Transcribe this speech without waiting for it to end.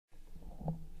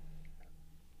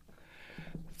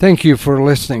Thank you for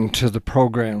listening to the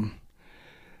program.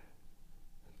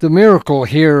 The miracle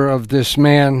here of this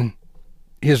man,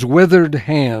 his withered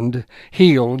hand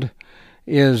healed,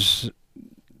 is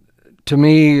to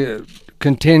me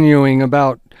continuing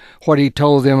about what he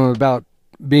told them about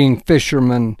being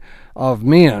fishermen of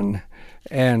men.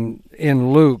 And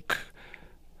in Luke,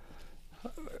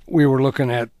 we were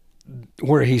looking at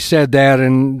where he said that,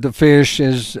 and the fish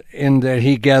is in that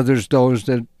he gathers those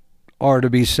that are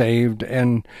to be saved,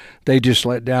 and they just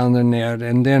let down the net.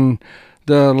 And then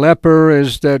the leper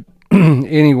is that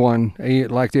anyone,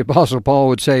 like the Apostle Paul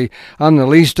would say, I'm the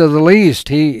least of the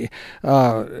least. Any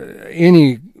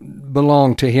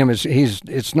belong to him.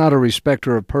 It's not a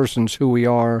respecter of persons who we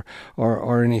are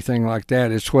or anything like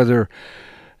that. It's whether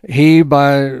he,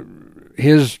 by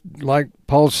his, like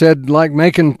Paul said, like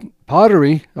making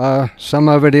pottery, some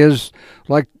of it is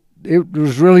like it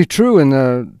was really true in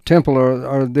the temple,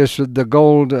 or the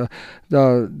gold,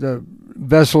 the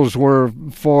vessels were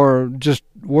for just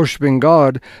worshiping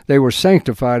God. They were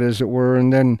sanctified, as it were,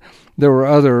 and then there were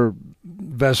other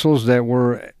vessels that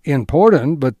were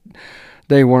important, but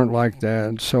they weren't like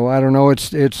that. So I don't know.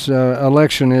 It's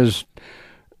election is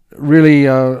really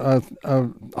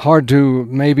hard to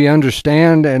maybe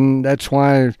understand, and that's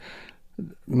why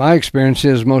my experience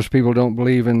is most people don't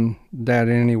believe in that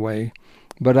anyway.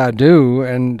 But I do,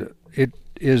 and it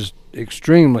is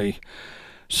extremely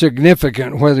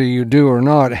significant whether you do or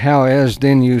not, how as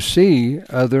then you see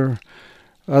other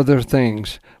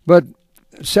things. But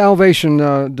salvation,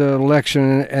 the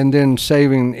election, and then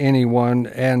saving anyone,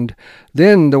 and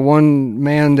then the one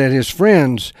man that his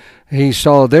friends, he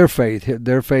saw their faith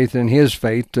in his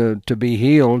faith to be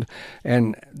healed,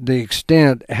 and the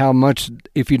extent how much,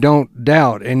 if you don't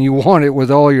doubt and you want it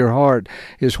with all your heart,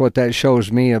 is what that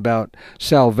shows me about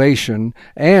salvation,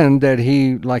 and that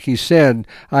he, like he said,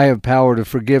 I have power to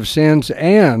forgive sins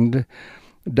and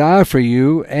die for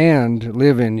you and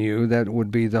live in you. That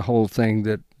would be the whole thing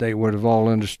that they would have all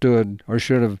understood or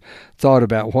should have thought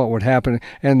about what would happen.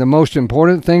 And the most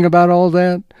important thing about all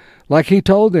that, like he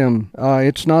told them,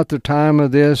 it's not the time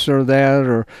of this or that,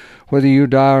 or whether you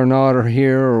die or not, or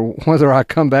here, or whether I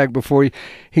come back before you.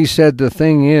 He said the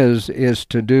thing is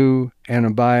to do and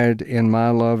abide in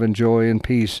my love and joy and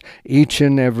peace each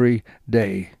and every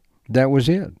day. That was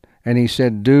it. And he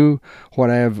said, do what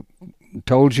I have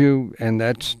told you, and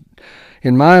that's,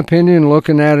 in my opinion,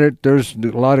 looking at it, there's a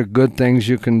lot of good things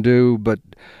you can do, but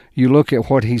you look at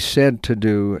what he said to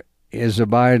do is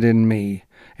abide in me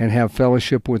and have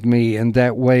fellowship with me in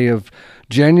that way of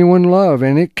genuine love.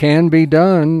 And it can be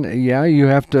done. Yeah, you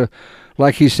have to,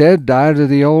 like he said, die to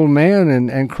the old man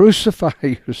and crucify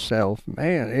yourself.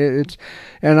 Man, it's,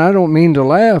 and I don't mean to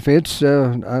laugh. It's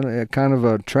a kind of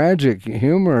a tragic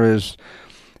humor is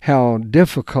how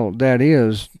difficult that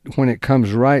is when it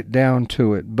comes right down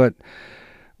to it. But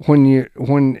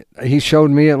when he showed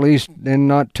me, at least in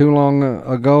not too long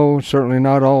ago, certainly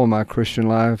not all of my Christian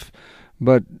life,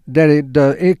 but that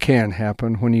it can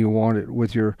happen when you want it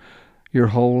with your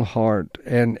whole heart,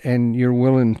 and you're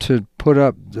willing to put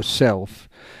up the self.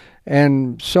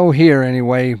 And so here,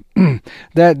 anyway,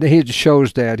 that he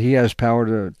shows that he has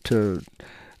power to.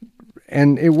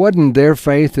 And it wasn't their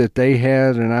faith that they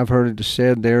had, and I've heard it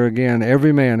said there again,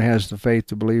 every man has the faith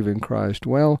to believe in Christ.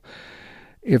 Well,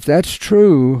 if that's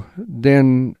true,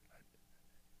 then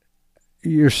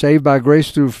you're saved by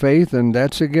grace through faith, and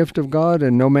that's a gift of God,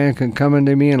 and no man can come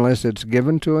unto me unless it's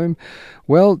given to him.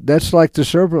 Well, that's like the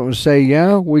serpent would say,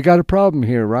 yeah, we got a problem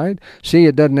here, right? See,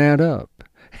 it doesn't add up.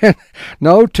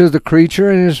 No, to the creature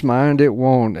in his mind it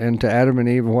won't, and to Adam and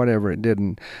Eve, whatever, it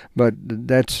didn't. But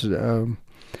that's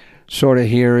sort of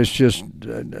here is just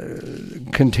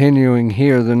continuing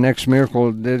here. The next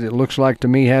miracle that it looks like to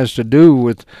me has to do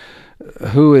with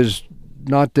who is,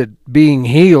 not that being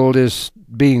healed is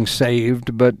being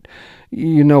saved, but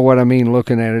you know what I mean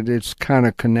looking at it. It's kind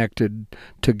of connected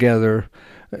together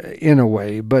in a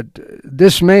way. But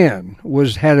this man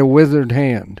had a withered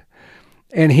hand,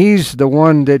 and he's the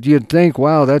one that you'd think,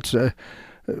 wow, that's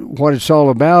what it's all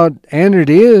about, and it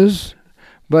is.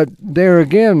 But there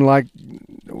again, like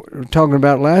we were talking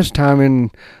about last time, and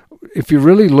if you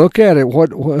really look at it,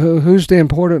 who's the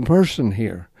important person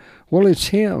here? Well, it's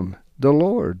him, the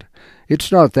Lord.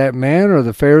 It's not that man or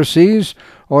the Pharisees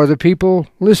or the people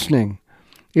listening.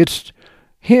 It's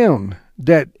him,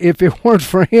 that if it weren't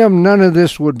for him, none of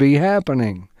this would be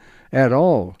happening at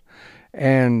all.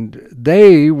 And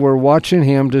they were watching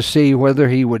him to see whether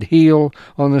he would heal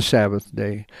on the Sabbath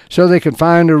day, so they could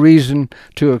find a reason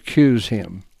to accuse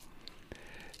him.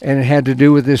 And it had to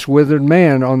do with this withered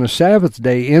man on the Sabbath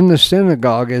day in the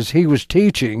synagogue as he was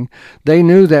teaching. They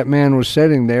knew that man was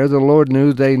sitting there. The Lord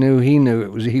knew, they knew, he knew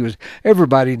it was he was.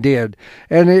 Everybody did.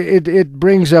 And it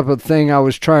brings up a thing I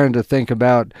was trying to think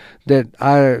about that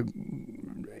I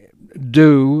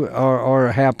do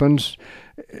or happens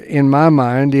in my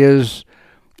mind is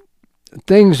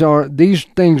these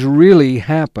things really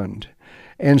happened.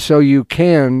 And so you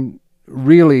can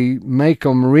really make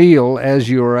them real as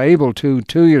you are able to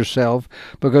yourself,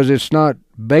 because it's not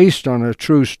based on a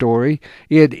true story.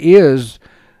 It is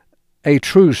a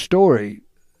true story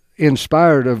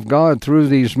inspired of God through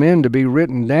these men to be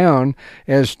written down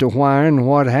as to why and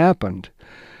what happened.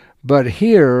 But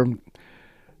here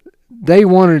they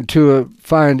wanted to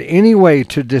find any way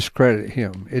to discredit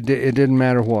him. It didn't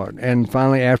matter what. And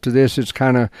finally, after this, it's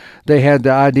kind of, they had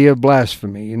the idea of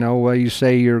blasphemy. You know, well, you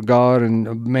say you're God and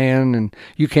a man, and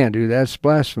you can't do that. It's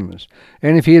blasphemous.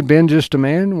 And if he had been just a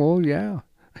man, well, yeah,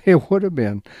 it would have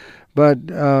been. But,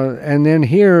 and then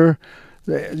here,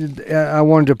 I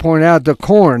wanted to point out the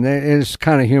corn. It's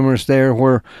kind of humorous there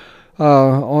where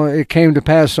it came to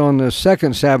pass on the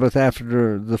second Sabbath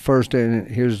after the first, and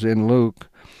here's in Luke,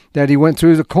 that he went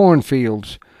through the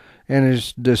cornfields, and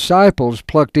his disciples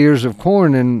plucked ears of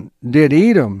corn and did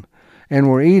eat them, and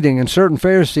were eating. And certain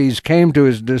Pharisees came to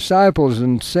his disciples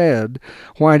and said,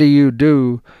 "Why do you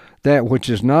do that which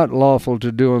is not lawful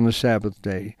to do on the Sabbath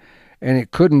day?" And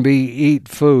it couldn't be eat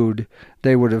food.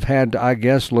 They would have had to, I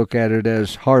guess, look at it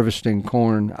as harvesting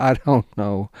corn. I don't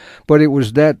know. But it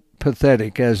was that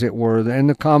pathetic, as it were, and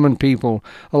the common people,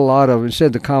 a lot of it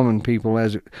said the common people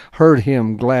as it heard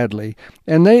him gladly,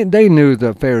 and they knew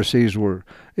the Pharisees were.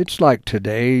 It's like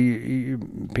today,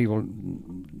 people,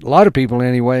 a lot of people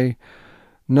anyway,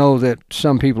 know that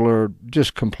some people are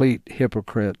just complete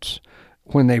hypocrites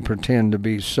when they pretend to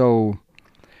be so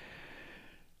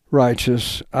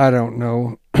righteous. I don't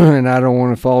know, and I don't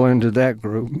want to fall into that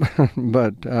group,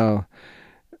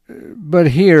 But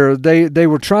here they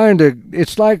were trying to.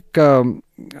 It's like I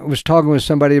was talking with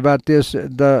somebody about this,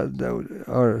 about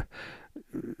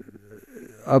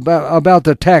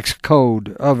the tax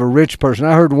code of a rich person.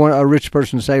 I heard a rich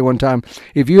person say one time,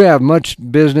 if you have much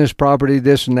business property,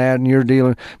 this and that, and you're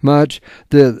dealing much,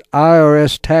 the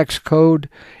IRS tax code,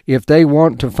 if they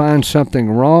want to find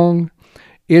something wrong,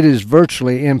 it is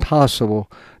virtually impossible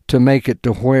to make it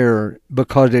to where,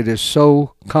 because it is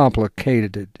so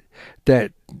complicated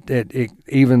that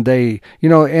even they,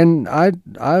 and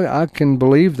I can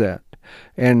believe that.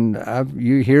 And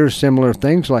you hear similar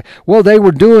things like, well, they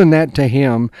were doing that to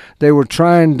him. They were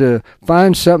trying to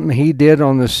find something he did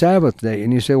on the Sabbath day.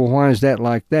 And you say, well, why is that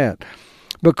like that?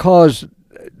 Because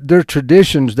their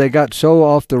traditions, they got so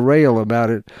off the rail about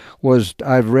it.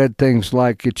 I've read things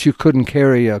like that you couldn't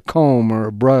carry a comb or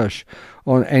a brush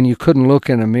and you couldn't look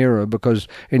in a mirror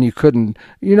and you couldn't,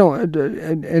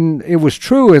 and it was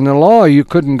true in the law. You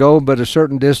couldn't go but a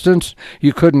certain distance.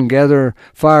 You couldn't gather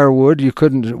firewood. You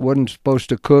wasn't supposed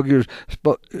to cook. You're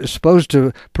supposed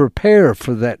to prepare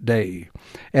for that day.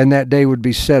 And that day would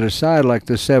be set aside, like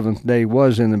the seventh day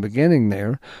was in the beginning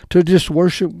there, to just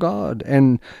worship God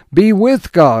and be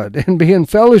with God and be in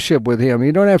fellowship with Him.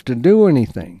 You don't have to do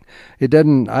anything. I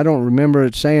don't remember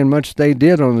it saying much they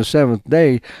did on the seventh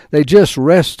day. They just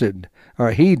rested,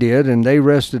 or He did, and they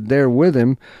rested there with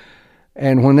Him.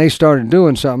 And when they started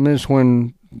doing something, is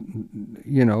when,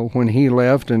 when He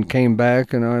left and came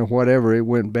back and whatever, it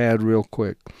went bad real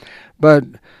quick. But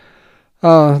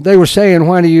they were saying,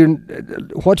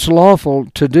 what's lawful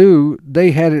to do?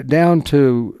 They had it down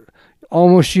to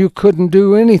almost you couldn't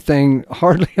do anything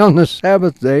hardly on the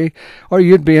Sabbath day, or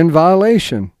you'd be in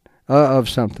violation of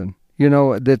something,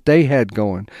 that they had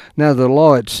going. Now, the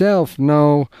law itself,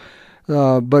 no,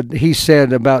 but he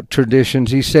said about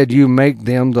traditions, he said you make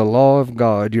them the law of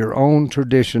God, your own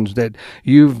traditions, that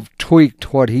you've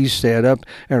tweaked what he said up,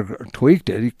 or tweaked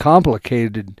it, he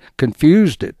complicated,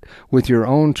 confused it with your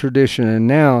own tradition, and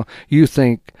now you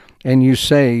think and you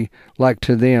say like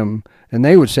to them, and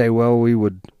they would say, well,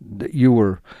 you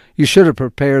should have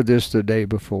prepared this the day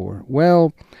before.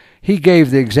 Well, he gave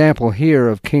the example here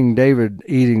of King David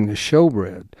eating the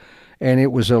showbread, and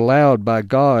it was allowed by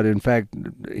God. In fact,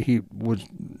 he was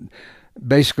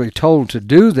basically told to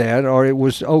do that, or it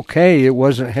was okay. It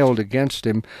wasn't held against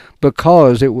him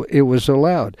because it was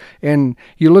allowed. And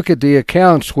you look at the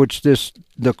accounts, which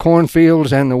the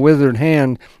cornfields and the withered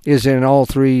hand is in all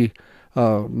three,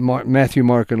 Matthew,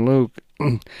 Mark, and Luke.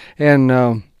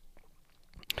 And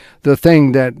the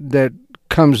thing that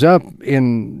comes up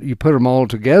you put them all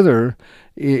together,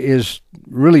 is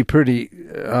really pretty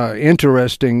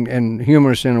interesting and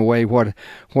humorous in a way what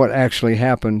actually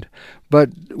happened. But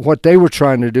what they were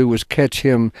trying to do was catch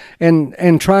him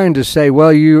and trying to say,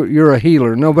 well, you're a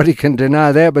healer. Nobody can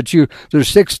deny that, but there's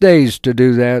 6 days to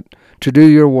do that, to do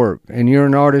your work. And you're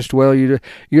an artist, well, you're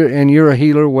a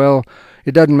healer, well,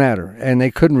 it doesn't matter. And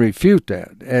they couldn't refute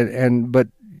that. But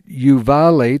you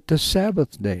violate the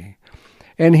Sabbath day.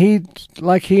 And he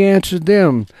answered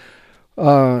them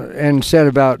and said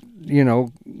about,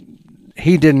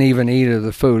 he didn't even eat of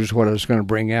the food is what I was going to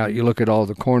bring out. You look at all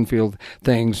the cornfield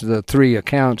things, the 3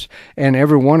 accounts, and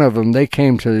every one of them, they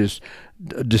came to his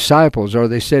disciples, or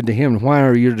they said to him, why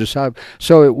are you disciples?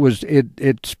 So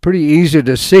it's pretty easy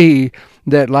to see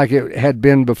that, like it had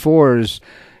been before, is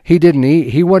he didn't eat.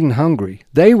 He wasn't hungry.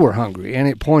 They were hungry, and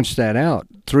it points that out.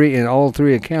 In all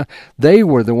 3 accounts, they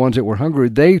were the ones that were hungry.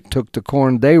 They took the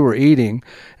corn. They were eating,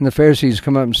 and the Pharisees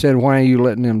come up and said, why are you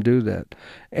letting them do that?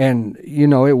 And,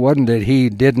 it wasn't that he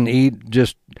didn't eat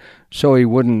just so he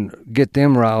wouldn't get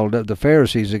them riled up, the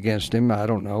Pharisees, against him. I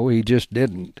don't know. He just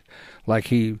didn't. Like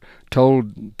he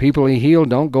told people he healed,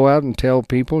 don't go out and tell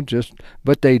people,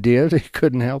 but they did. He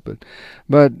couldn't help it.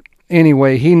 But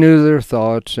anyway, he knew their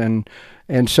thoughts, and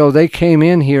so they came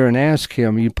in here and asked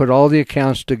him. You put all the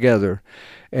accounts together,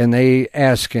 and they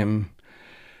asked him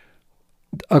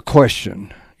a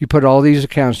question. You put all these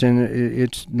accounts in,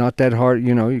 it's not that hard,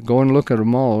 you go and look at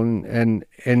them all. And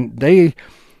they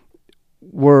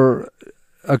were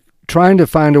trying to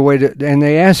find a way to, and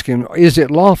they asked him, is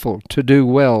it lawful to do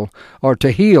well or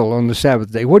to heal on the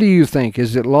Sabbath day? What do you think?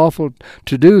 Is it lawful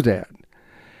to do that?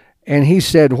 And he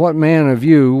said, what man of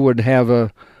you would have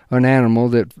an animal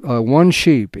that, one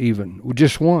sheep even,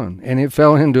 just one, and it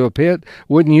fell into a pit?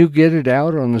 Wouldn't you get it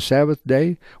out on the Sabbath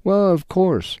day? Well, of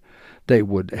course they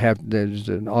would have. There's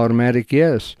an automatic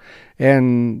yes.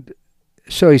 And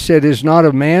so he said, is not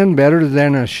a man better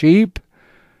than a sheep?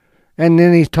 And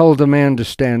then he told the man to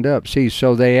stand up. See,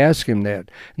 so they asked him that.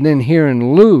 And then here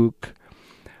in Luke,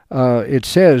 it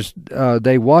says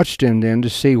they watched him then to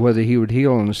see whether he would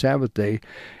heal on the Sabbath day,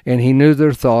 and he knew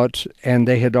their thoughts, and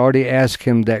they had already asked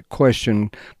him that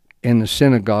question in the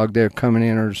synagogue. They're coming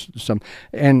in or something,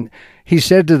 and he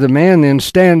said to the man, then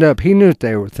stand up. He knew what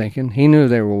they were thinking. He knew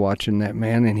they were watching that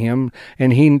man and him,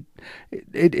 and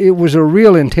it was a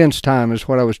real intense time, is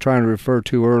what I was trying to refer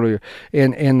to earlier,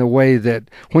 in the way that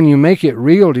when you make it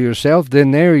real to yourself,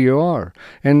 then there you are.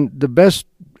 And the best,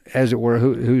 as it were,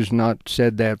 who's not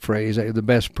said that phrase, the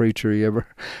best preacher he ever,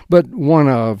 but one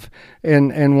of,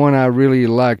 and one I really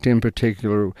liked in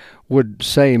particular, would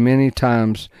say many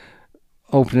times,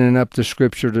 opening up the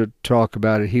scripture to talk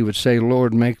about it, he would say,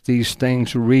 Lord, make these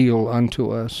things real unto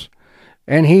us.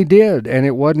 And he did, and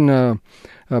it wasn't a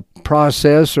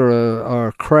process or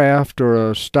a craft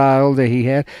or a style that he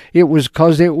had. It was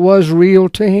because it was real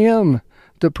to him,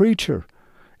 the preacher.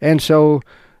 And so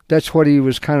that's what he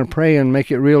was kind of praying,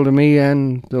 make it real to me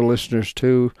and the listeners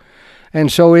too.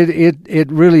 And so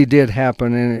it really did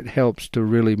happen, and it helps to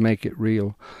really make it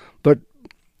real. But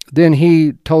then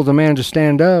he told the man to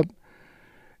stand up,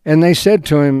 and they said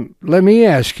to him, let me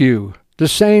ask you the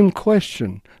same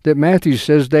question that Matthew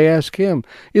says they ask him.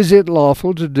 Is it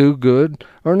lawful to do good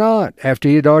or not? After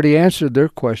he had already answered their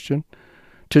question,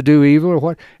 to do evil or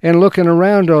what? And looking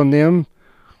around on them,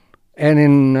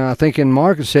 and I think in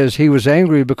Mark it says he was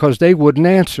angry because they wouldn't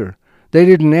answer. They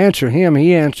didn't answer him.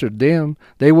 He answered them.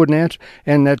 They wouldn't answer.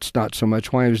 And that's not so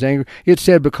much why he was angry. It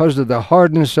said because of the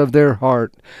hardness of their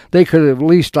heart. They could have, at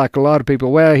least like a lot of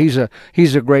people, well, he's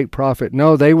a great prophet.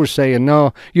 No, they were saying,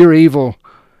 no, you're evil.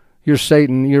 You're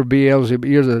Satan. You're Beelzebub.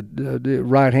 You're the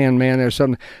right-hand man or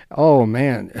something. Oh,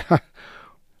 man.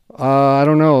 I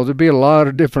don't know. There'd be a lot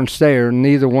of difference there.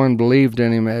 Neither one believed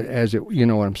in him as it, you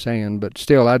know what I'm saying. But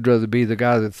still, I'd rather be the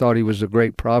guy that thought he was a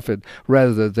great prophet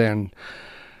rather than...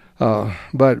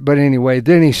 But anyway,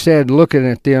 then he said, looking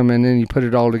at them, and then he put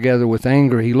it all together with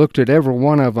anger. He looked at every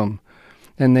one of them,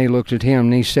 and they looked at him,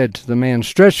 and he said to the man,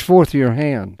 stretch forth your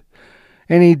hand.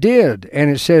 And he did,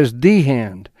 and it says the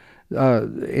hand.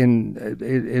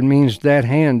 It means that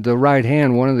hand, the right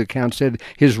hand. One of the accounts said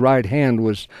his right hand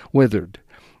was withered.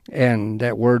 And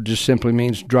that word just simply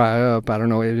means dry up. I don't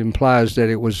know, it implies that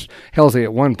it was healthy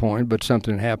at one point, but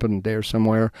something happened there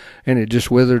somewhere, and it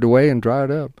just withered away and dried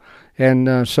up.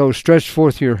 And so stretch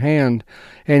forth your hand,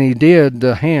 and he did.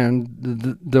 The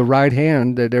hand, the right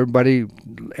hand, that everybody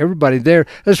there,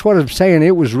 that's what I'm saying,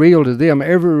 it was real to them.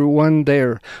 Everyone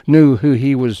there knew who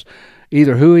he was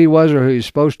either who he was or who he's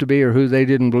supposed to be or who they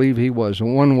didn't believe he was,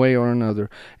 one way or another.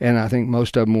 And I think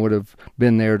most of them would have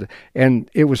been there.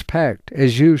 And it was packed,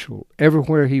 as usual.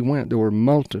 Everywhere he went, there were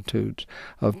multitudes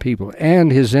of people.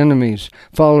 And his enemies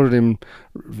followed him,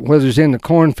 whether it's in the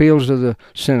cornfields or the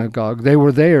synagogue. They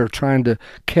were there trying to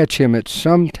catch him at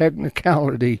some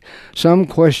technicality, some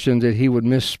question that he would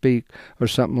misspeak or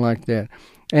something like that.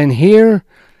 And here,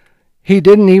 he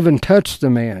didn't even touch the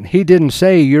man. He didn't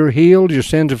say, you're healed, your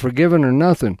sins are forgiven, or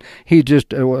nothing. He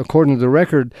just, according to the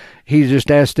record, he just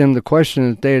asked them the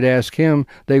question that they had asked him.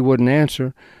 They wouldn't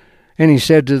answer. And he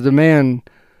said to the man,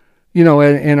 you know,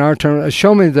 in our term,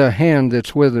 show me the hand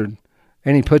that's withered.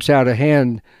 And he puts out a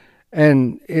hand.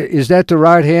 And is that the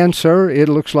right hand, sir? It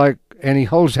looks like, and he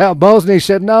holds out both. And he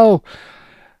said, no,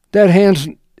 that hand's,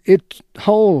 it's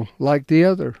whole like the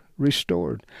other,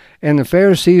 restored. And the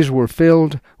Pharisees were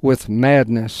filled with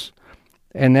madness.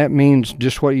 And that means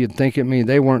just what you'd think it means.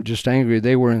 They weren't just angry,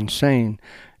 they were insane.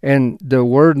 And the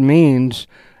word means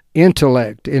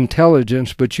intellect,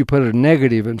 intelligence, but you put a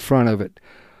negative in front of it.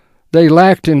 They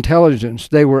lacked intelligence.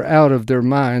 They were out of their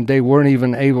mind. They weren't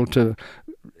even able to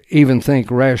even think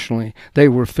rationally. They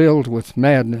were filled with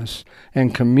madness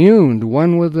and communed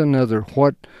one with another.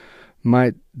 What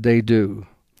might they do?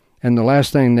 And the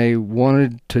last thing they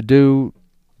wanted to do,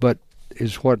 but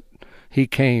is what he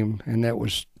came, and that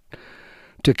was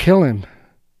to kill him.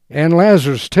 And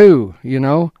Lazarus too, you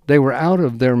know. They were out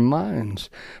of their minds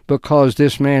because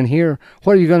this man here,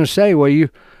 what are you going to say? Well, you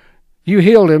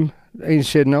healed him. And he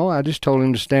said, no, I just told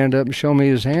him to stand up and show me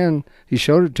his hand. He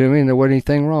showed it to me, and there wasn't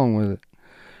anything wrong with it.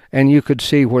 And you could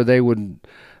see where they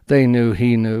knew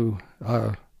he knew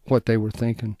what they were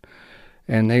thinking.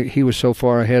 And he was so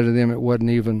far ahead of them, it wasn't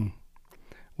even,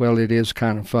 well, it is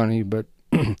kind of funny, but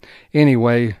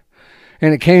anyway.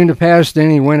 And it came to pass then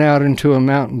he went out into a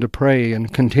mountain to pray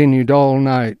and continued all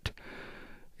night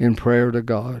in prayer to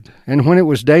God. And when it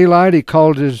was daylight, he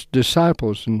called his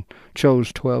disciples and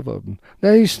chose 12 of them.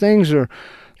 These things are,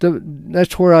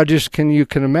 that's where you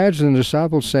can imagine the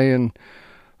disciples saying,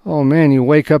 oh man, you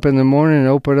wake up in the morning and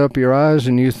open up your eyes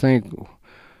and you think,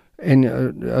 and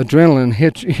adrenaline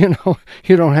hits, you know,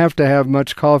 you don't have to have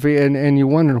much coffee, and you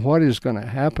wonder what is going to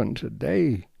happen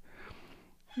today.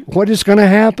 What is going to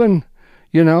happen?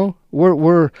 You know,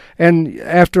 and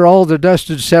after all the dust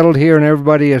had settled here and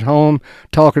everybody at home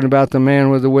talking about the man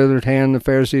with the withered hand, the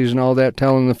Pharisees and all that,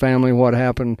 telling the family what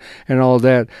happened and all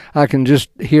that, I can just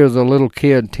hear the little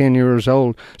kid, 10 years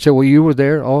old, say, well, you were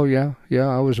there? Oh, yeah,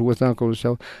 I was with Uncle.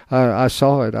 So I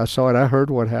saw it. I heard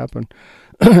what happened.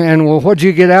 And well, what'd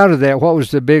you get out of that?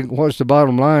 What's the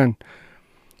bottom line?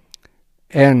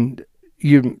 And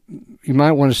you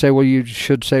might want to say, well, you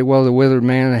should say, well, the withered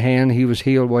man, the hand, he was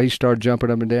healed. Well, he started jumping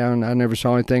up and down. I never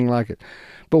saw anything like it.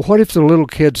 But what if the little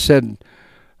kid said,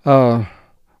 what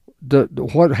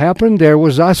happened there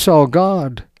was I saw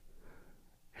God.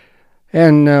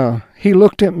 And he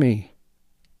looked at me.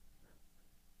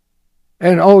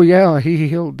 And, oh, yeah, he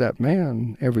healed that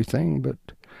man, everything, but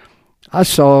I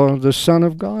saw the Son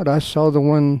of God. I saw the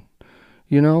one,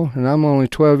 you know, and I'm only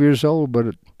 12 years old,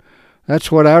 but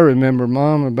that's what I remember,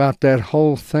 Mom, about that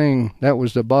whole thing. That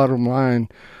was the bottom line.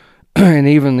 And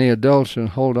even the adults, and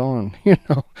hold on, you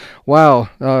know.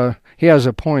 Wow, he has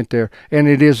a point there, and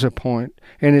it is a point,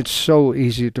 and it's so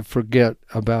easy to forget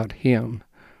about him.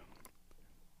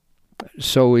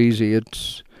 So easy,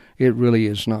 it really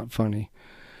is not funny.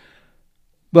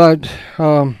 But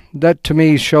that to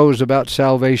me shows about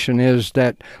salvation is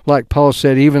that, like Paul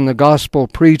said, even the gospel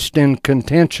preached in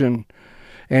contention,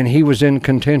 and he was in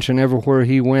contention everywhere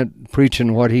he went,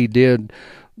 preaching what he did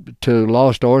to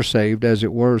lost or saved, as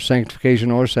it were,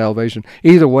 sanctification or salvation.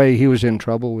 Either way, he was in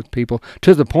trouble with people,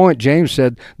 to the point James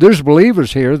said, there's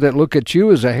believers here that look at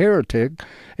you as a heretic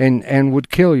and would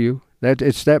kill you.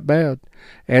 It's that bad.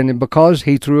 And because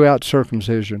he threw out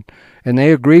circumcision, and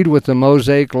they agreed with the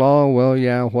Mosaic law, well,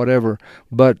 yeah, whatever,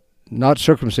 but not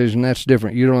circumcision, that's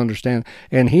different. You don't understand.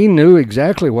 And he knew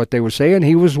exactly what they were saying.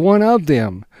 He was one of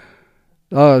them.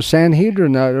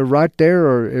 Sanhedrin, right there,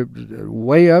 or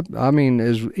way up, I mean,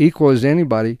 as equal as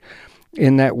anybody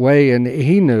in that way, and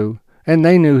he knew, and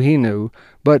they knew he knew,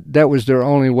 but that was their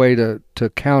only way to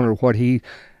counter what he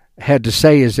had to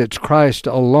say is it's Christ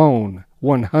alone,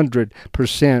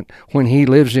 100%, when he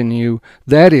lives in you.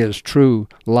 That is true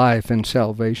life and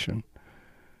salvation.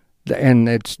 And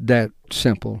it's that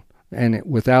simple. And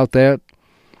without that,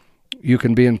 you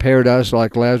can be in paradise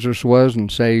like Lazarus was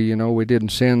and say, you know, we didn't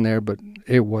sin there, but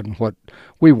it wasn't what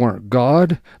we weren't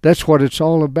God. That's what it's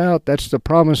all about. That's the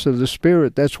promise of the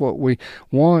Spirit. That's what we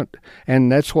want,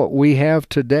 and that's what we have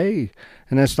today.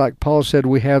 And that's like Paul said,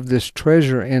 we have this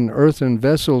treasure in earthen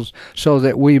vessels so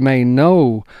that we may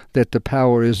know that the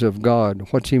power is of God.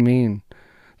 What's he mean?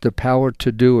 The power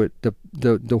to do it,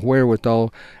 the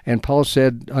wherewithal. And Paul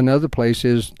said another place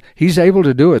is he's able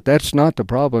to do it. That's not the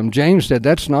problem. James said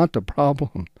that's not the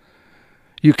problem.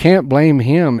 You can't blame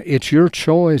him. It's your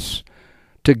choice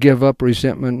to give up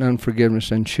resentment and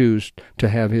unforgiveness and choose to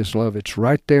have his love. It's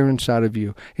right there inside of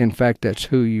you. In fact, that's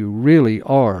who you really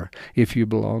are if you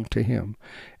belong to him.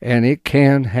 And it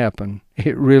can happen.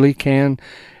 It really can.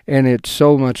 And it's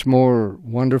so much more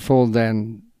wonderful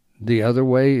than the other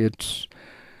way. It's,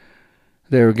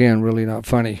 there again, really not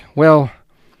funny. Well,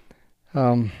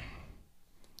 I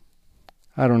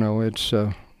don't know. It's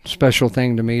a special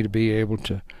thing to me to be able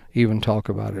to even talk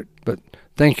about it. But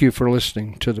thank you for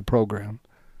listening to the program.